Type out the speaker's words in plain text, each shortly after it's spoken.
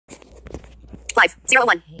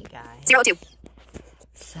501. Hey guys. 02.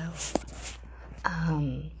 So,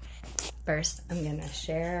 first I'm gonna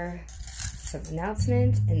share some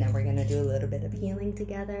announcements, and then we're gonna do a little bit of healing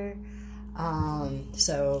together.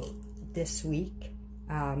 So this week,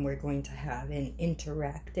 we're going to have an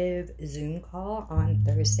interactive Zoom call on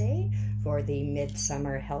Thursday for the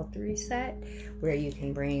Midsummer Health Reset, where you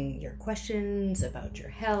can bring your questions about your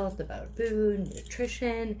health, about food,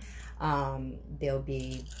 nutrition. There'll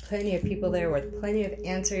be plenty of people there with plenty of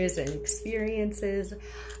answers and experiences.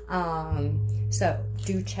 So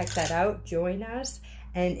do check that out, join us,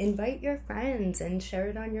 and invite your friends and share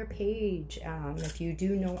it on your page. If you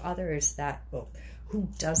do know others that, well, who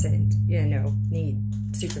doesn't, need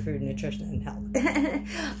superfood, nutrition, and health?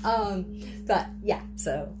 But yeah,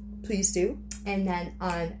 so please do. And then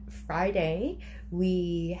on Friday,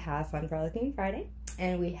 we have Fun Frolicking Friday,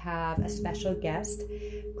 and we have a special guest,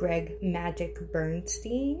 Greg Magic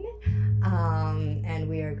Bernstein, and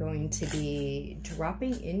we are going to be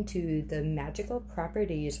dropping into the magical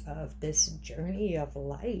properties of this journey of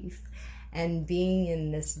life and being in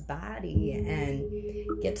this body, and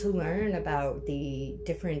get to learn about the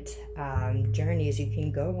different journeys you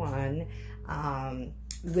can go on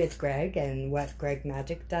with Greg and what Greg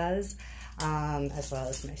Magic does, as well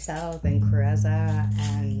as myself and Careza,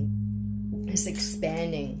 and just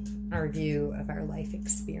expanding our view of our life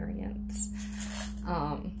experience.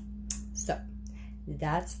 So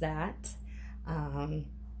that's that.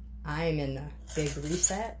 I'm in a big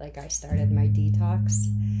reset. Like, I started my detox,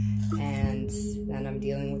 and then I'm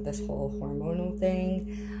dealing with this whole hormonal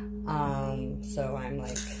thing. So I'm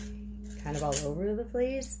like kind of all over the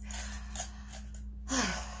place.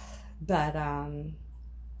 But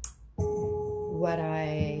what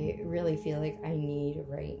I really feel like I need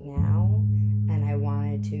right now, and I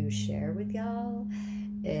wanted to share with y'all,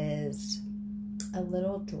 is a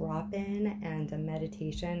little drop-in and a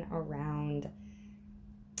meditation around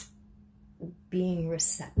being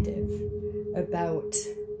receptive about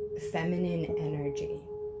feminine energy.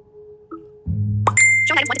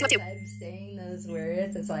 I'm saying those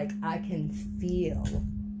words, it's like I can feel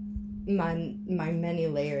my many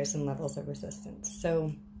layers and levels of resistance.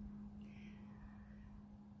 So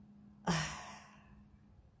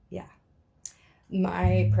yeah,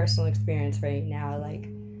 my personal experience right now, like,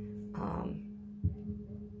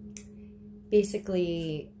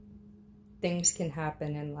 basically things can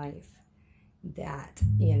happen in life that,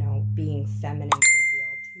 being feminine can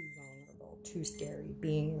feel too vulnerable, too scary.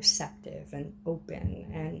 Being receptive and open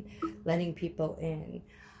and letting people in,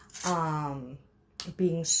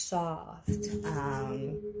 being soft,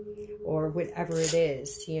 or whatever it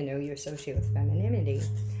is, you associate with femininity.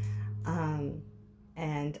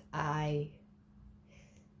 And I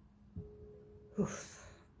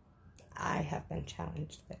have been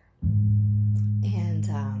challenged there. And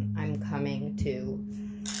I'm coming to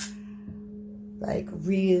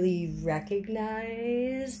really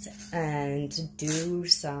recognize and do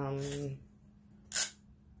some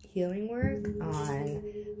healing work on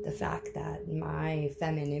the fact that my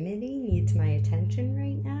femininity needs my attention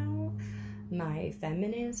right now. My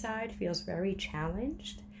feminine side feels very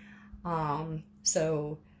challenged.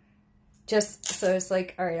 So it's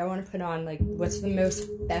like, all right, I want to put on, what's the most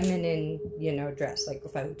feminine, dress? Like,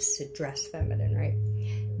 if I was to dress feminine, right?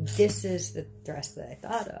 This is the dress that I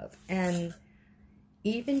thought of. And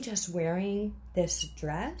even just wearing this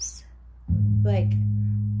dress, I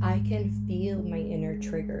can feel my inner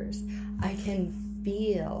triggers. I can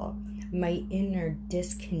feel my inner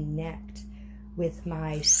disconnect with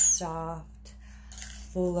my soft,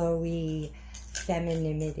 flowy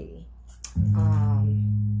femininity.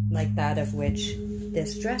 Like that of which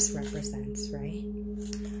this dress represents, right?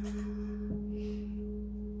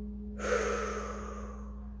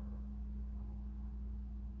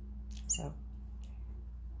 So,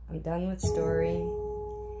 I'm done with story.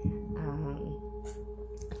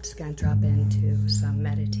 I'm just gonna drop into some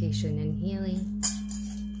meditation and healing.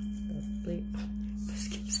 This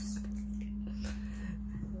keeps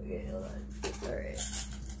okay, hold on. Alright.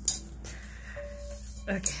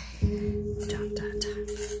 Okay. Dun, dun, dun.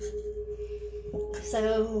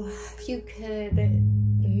 So, if you could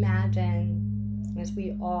imagine, as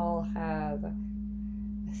we all have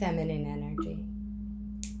feminine energy,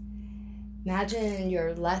 imagine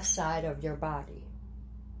your left side of your body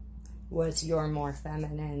was your more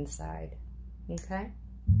feminine side, okay?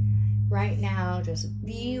 Right now, just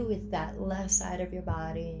be with that left side of your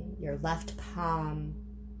body, your left palm.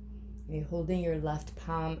 You're holding your left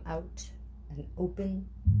palm out and open.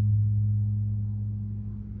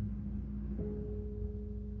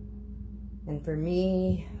 And for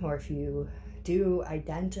me, or if you do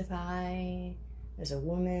identify as a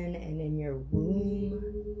woman and in your womb,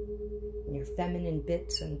 in your feminine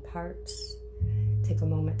bits and parts. Take a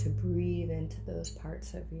moment to breathe into those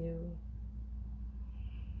parts of you.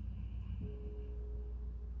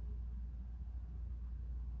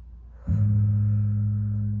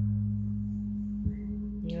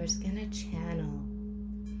 You're just gonna channel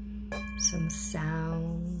some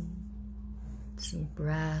sound, some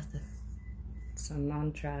breath, some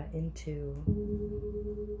mantra into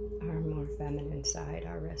our more feminine side,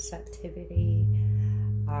 our receptivity,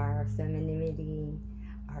 our femininity,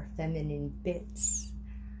 our feminine bits.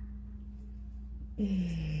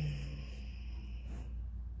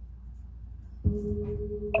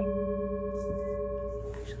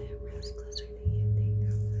 Actually, I'm perhaps closer to you. There you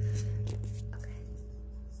go. Okay.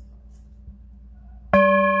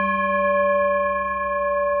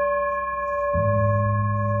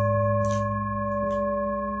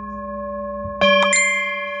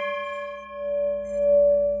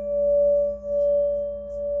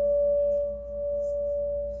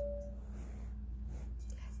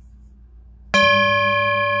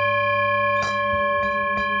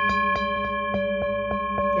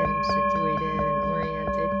 Getting situated and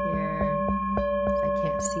oriented here. I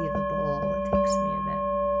can't see the bowl. It takes me a bit.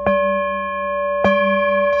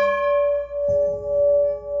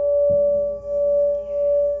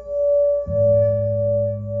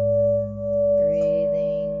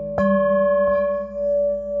 Breathing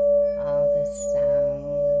all this sound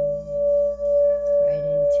right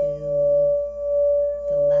into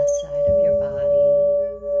the left side of your body,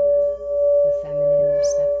 the feminine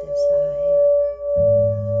receptive side,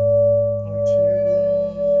 or to your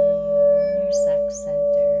womb, your sex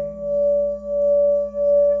center.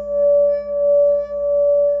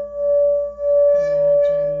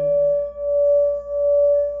 Imagine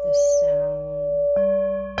the sound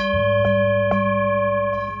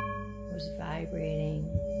was vibrating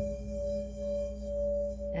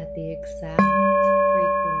at the exact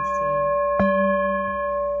frequency,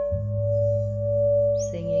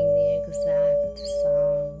 singing the exact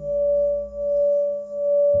song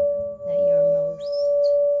that your most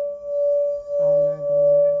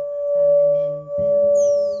vulnerable feminine bits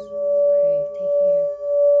crave to hear.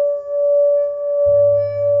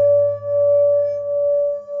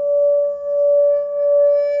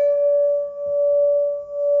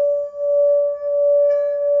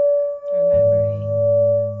 Remembering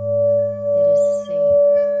it is safe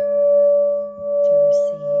to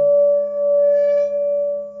receive.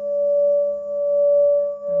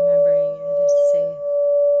 Remembering it is safe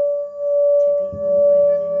to be open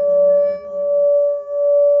and vulnerable.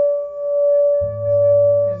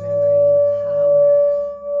 Remembering the power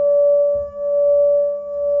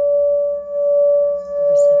of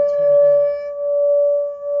receptivity.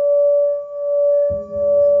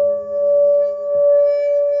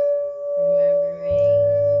 Remembering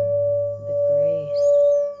the grace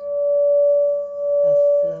of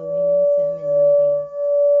flowing femininity,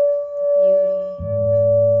 the beauty,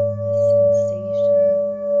 the sensation.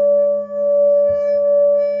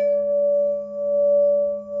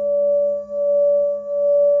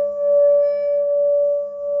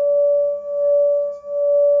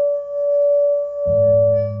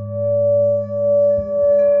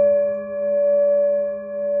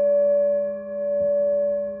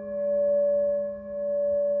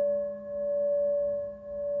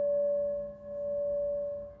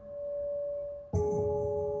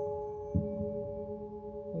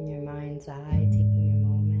 In your mind's eye, taking a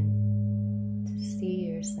moment to see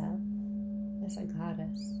yourself as a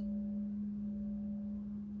goddess.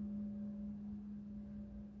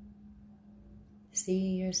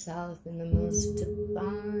 See yourself in the most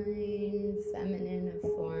divine feminine of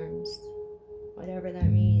forms, whatever that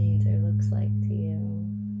means or looks like to you.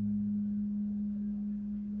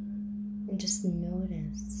 And just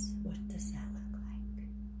notice, what does that look like?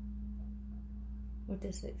 What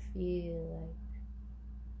does it feel like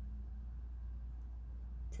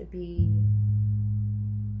to be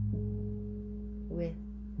with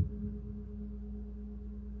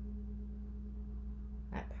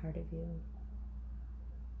that part of you?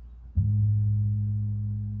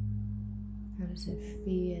 How does it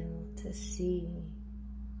feel to see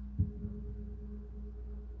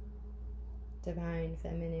divine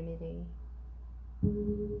femininity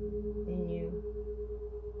in you?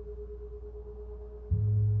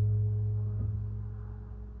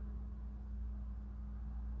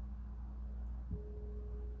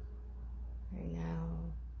 Right now,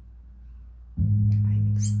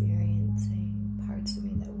 I'm experiencing parts of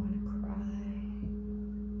me that want to cry,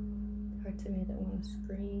 parts of me that want to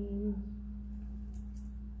scream.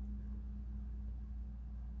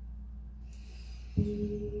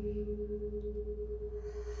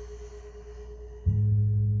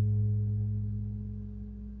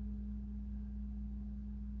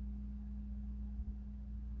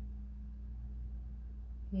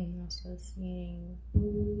 And also seeing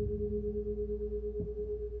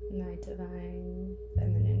my divine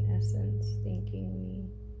feminine essence thanking me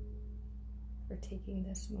for taking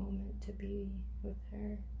this moment to be with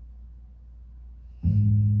her,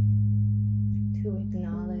 to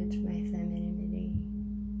acknowledge my femininity.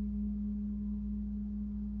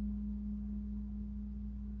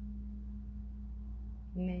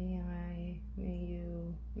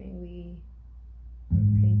 May we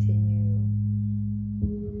continue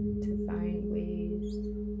to find ways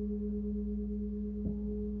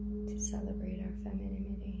to celebrate our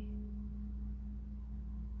femininity,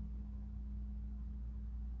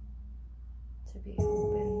 to be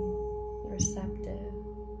open, receptive,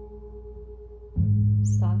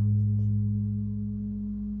 soft,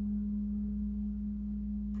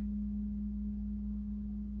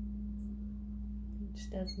 which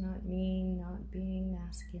does not mean not being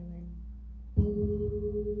masculine.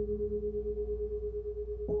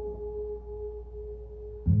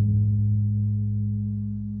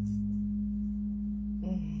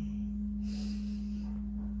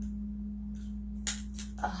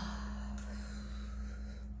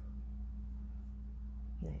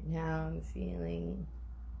 Right now I'm feeling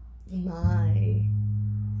my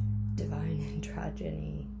divine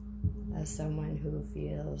androgyny as someone who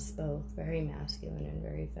feels both very masculine and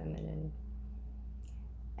very feminine.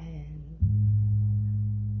 And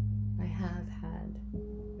I have had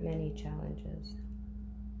many challenges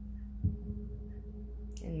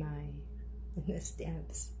in this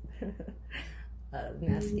dance of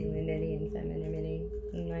masculinity and femininity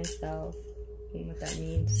in myself and what that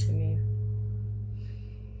means to me.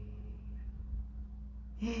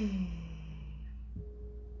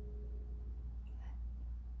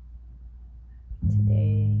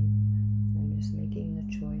 Today, I'm just making the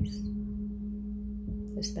choice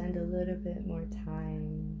to spend a little bit more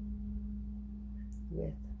time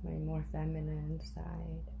with my more feminine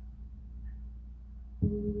side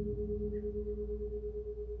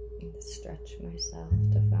and to stretch myself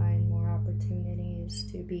to find more opportunities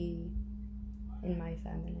to be in my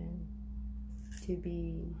feminine, to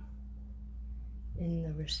be in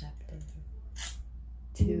the receptive,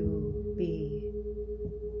 to be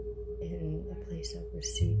in a place of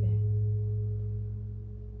receiving.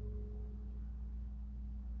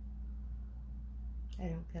 I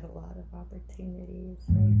don't get a lot of opportunities.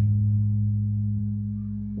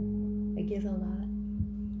 I give a lot.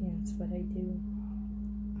 Yeah, that's what I do.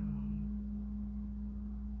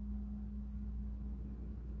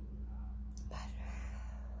 But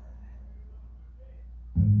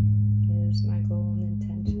it is my goal and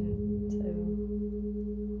intention to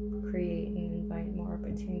create and invite more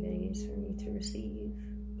opportunities for me to receive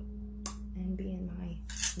and be in my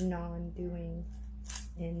non-doing,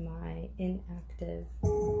 in my inactive,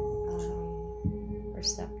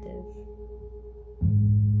 receptive,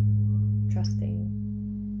 trusting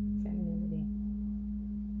femininity.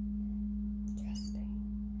 Trusting.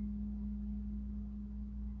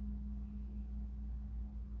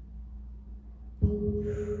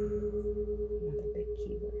 Another big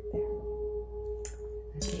keyword there.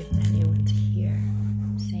 Let's see if anyone's here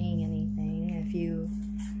saying anything. If you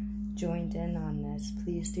joined in on this,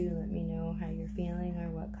 please do let me know how you're feeling or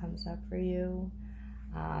what comes up for you.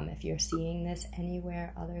 If you're seeing this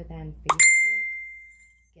anywhere other than Facebook,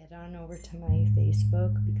 get on over to my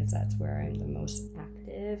Facebook, because that's where I'm the most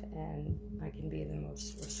active and I can be the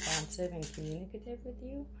most responsive and communicative with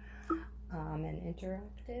you, and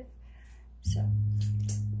interactive. So,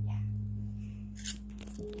 yeah.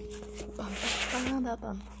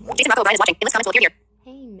 Jason Rocco O'Brien is watching. Endless comments will appear here.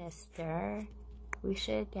 Hey, mister. We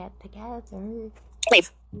should get together.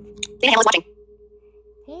 Wave. Dana Hamill is watching.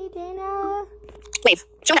 Hey, Dana. Wave.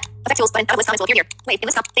 Showing that. Effect tools button. Out of list comments will appear here. Wave.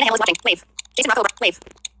 Endless comments. Dana Hamill is watching. Wave. Jason Rocco. Wave.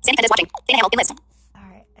 Sandy Penda is watching. Dana Hamill. In list.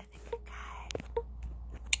 Alright, I think I got it.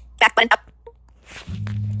 Back button. Up.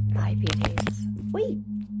 Bye, beauties. Wait.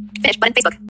 Finish button. Facebook.